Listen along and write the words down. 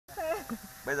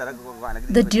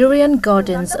The durian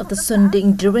gardens of the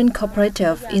Sunding Durian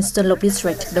Cooperative in Sunlop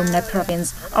District, Dong Nai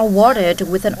Province, are watered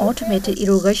with an automated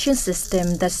irrigation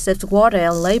system that saves water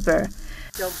and labor.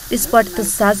 Despite the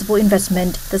sizable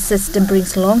investment, the system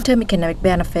brings long-term economic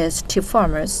benefits to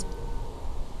farmers.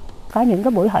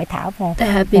 There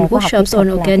have been workshops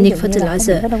on organic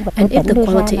fertilizer, and if the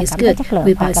quality is good,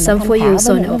 we buy some for use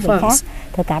on our farms.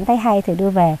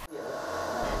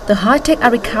 The high-tech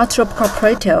agricultural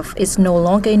cooperative is no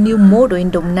longer a new model in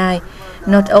Dong Nai.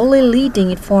 Not only leading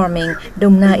in farming,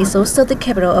 Dong Nai is also the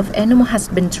capital of animal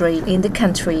husbandry in the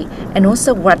country and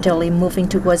also gradually moving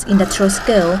towards industrial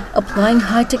scale, applying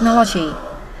high technology.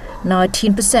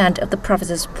 19% of the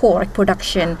province's pork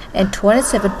production and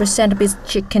 27% of its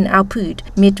chicken output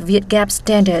meet Vietgap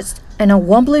standards and are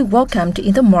warmly welcomed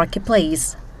in the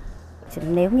marketplace.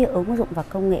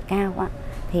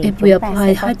 If we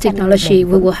apply high technology,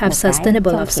 we will have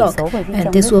sustainable livestock,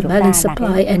 and this will balance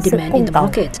supply and demand in the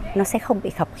market.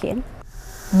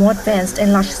 More advanced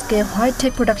and large-scale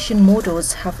high-tech production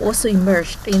models have also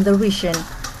emerged in the region.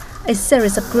 A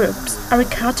series of groups,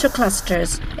 agricultural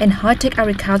clusters, and high-tech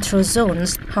agricultural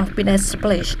zones have been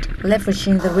established,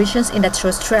 leveraging the region's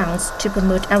industrial strengths to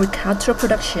promote agricultural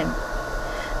production.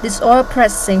 This oil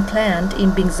processing plant in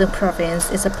Binh Duong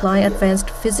province is applying advanced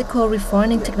physical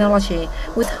refining technology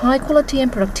with high quality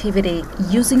and productivity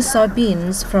using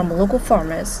soybeans from local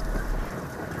farmers.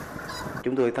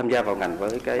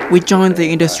 We joined the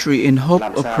industry in hope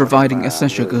of providing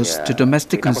essential goods to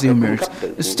domestic consumers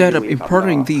instead of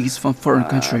importing these from foreign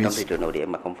countries.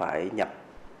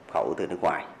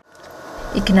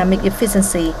 Economic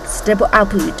efficiency, stable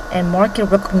output, and market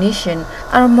recognition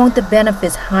are among the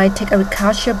benefits high-tech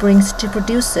agriculture brings to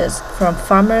producers, from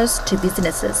farmers to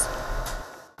businesses.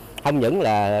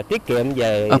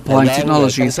 Applying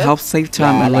technologies helps save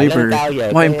time and labor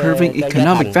while improving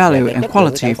economic value and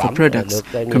quality for products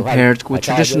compared with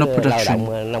traditional production.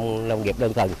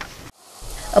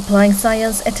 Applying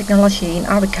science and technology in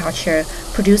agriculture,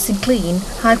 producing clean,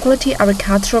 high-quality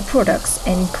agricultural products,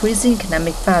 and increasing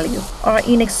economic value are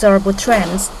inexorable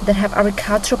trends that have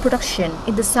agricultural production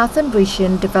in the southern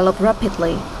region develop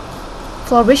rapidly.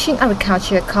 Flourishing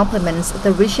agriculture complements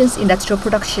the region's industrial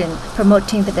production,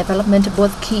 promoting the development of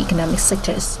both key economic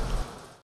sectors.